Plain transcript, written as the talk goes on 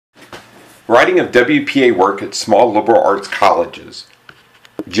Writing of WPA work at small liberal arts colleges.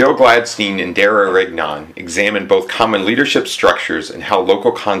 Joe Gladstein and Dara Regnon examined both common leadership structures and how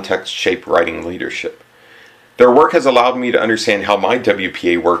local contexts shape writing leadership. Their work has allowed me to understand how my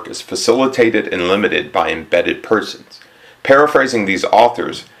WPA work is facilitated and limited by embedded persons. Paraphrasing these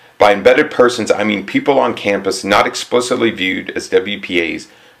authors, by embedded persons I mean people on campus not explicitly viewed as WPAs,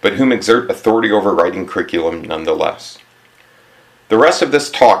 but whom exert authority over writing curriculum nonetheless. The rest of this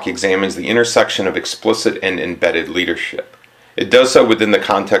talk examines the intersection of explicit and embedded leadership. It does so within the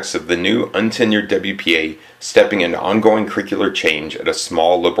context of the new untenured WPA stepping into ongoing curricular change at a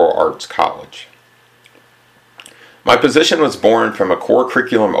small liberal arts college. My position was born from a core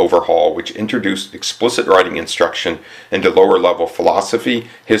curriculum overhaul which introduced explicit writing instruction into lower-level philosophy,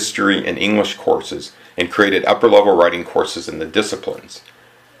 history, and English courses and created upper-level writing courses in the disciplines.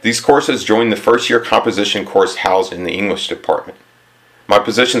 These courses joined the first-year composition course housed in the English department. My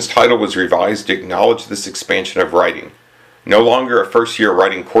position's title was revised to acknowledge this expansion of writing. No longer a first-year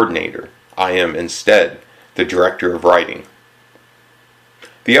writing coordinator, I am instead the director of writing.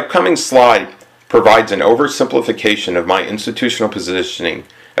 The upcoming slide provides an oversimplification of my institutional positioning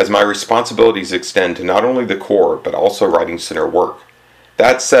as my responsibilities extend to not only the core but also writing center work.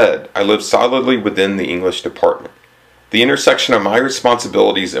 That said, I live solidly within the English department. The intersection of my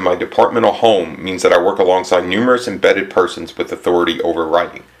responsibilities and my departmental home means that I work alongside numerous embedded persons with authority over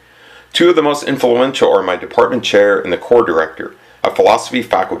writing. Two of the most influential are my department chair and the core director, a philosophy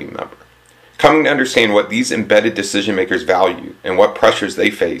faculty member. Coming to understand what these embedded decision makers value and what pressures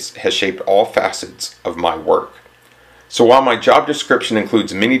they face has shaped all facets of my work. So while my job description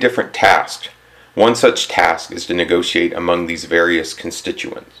includes many different tasks, one such task is to negotiate among these various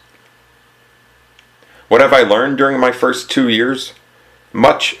constituents. What have I learned during my first 2 years?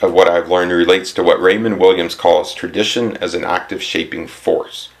 Much of what I've learned relates to what Raymond Williams calls tradition as an active shaping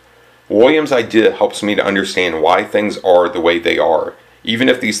force. Williams' idea helps me to understand why things are the way they are, even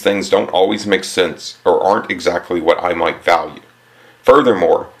if these things don't always make sense or aren't exactly what I might value.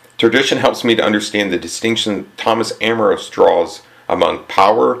 Furthermore, tradition helps me to understand the distinction Thomas Amorous draws among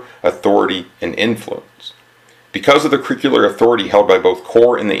power, authority, and influence. Because of the curricular authority held by both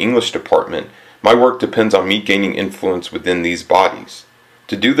core and the English department, my work depends on me gaining influence within these bodies.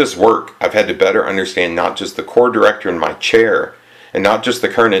 To do this work, I've had to better understand not just the core director and my chair, and not just the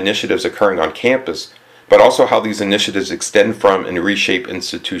current initiatives occurring on campus, but also how these initiatives extend from and reshape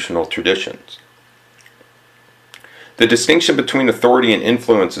institutional traditions. The distinction between authority and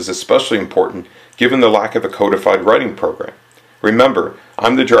influence is especially important given the lack of a codified writing program. Remember,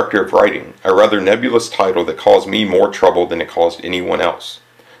 I'm the director of writing, a rather nebulous title that caused me more trouble than it caused anyone else.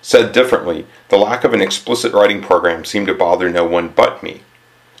 Said differently, the lack of an explicit writing program seemed to bother no one but me.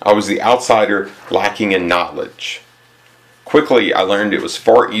 I was the outsider lacking in knowledge. Quickly, I learned it was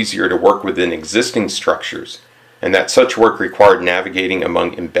far easier to work within existing structures, and that such work required navigating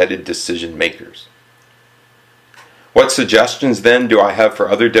among embedded decision makers. What suggestions then do I have for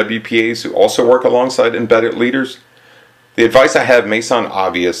other WPAs who also work alongside embedded leaders? The advice I have may sound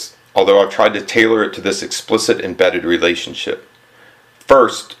obvious, although I've tried to tailor it to this explicit embedded relationship.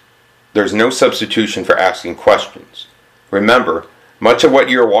 First, there's no substitution for asking questions. Remember, much of what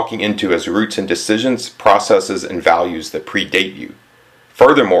you are walking into has roots in decisions, processes, and values that predate you.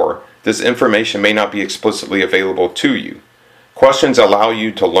 Furthermore, this information may not be explicitly available to you. Questions allow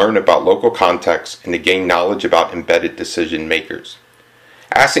you to learn about local contexts and to gain knowledge about embedded decision makers.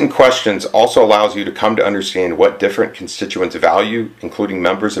 Asking questions also allows you to come to understand what different constituents value, including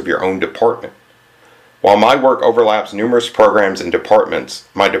members of your own department. While my work overlaps numerous programs and departments,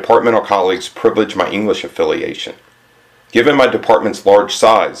 my departmental colleagues privilege my English affiliation. Given my department's large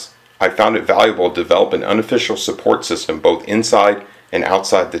size, I found it valuable to develop an unofficial support system both inside and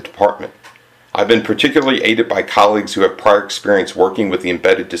outside the department. I've been particularly aided by colleagues who have prior experience working with the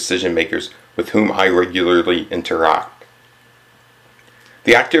embedded decision makers with whom I regularly interact.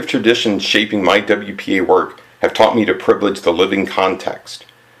 The active traditions shaping my WPA work have taught me to privilege the living context.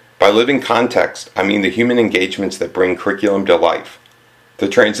 By living context, I mean the human engagements that bring curriculum to life. The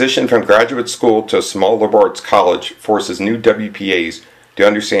transition from graduate school to a small liberal arts college forces new WPAs to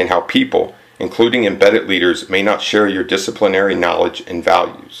understand how people, including embedded leaders, may not share your disciplinary knowledge and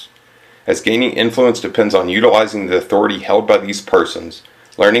values. As gaining influence depends on utilizing the authority held by these persons,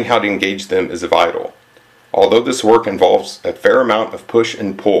 learning how to engage them is vital. Although this work involves a fair amount of push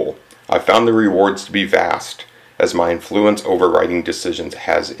and pull, I found the rewards to be vast, as my influence over writing decisions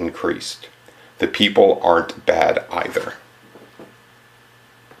has increased. The people aren't bad either.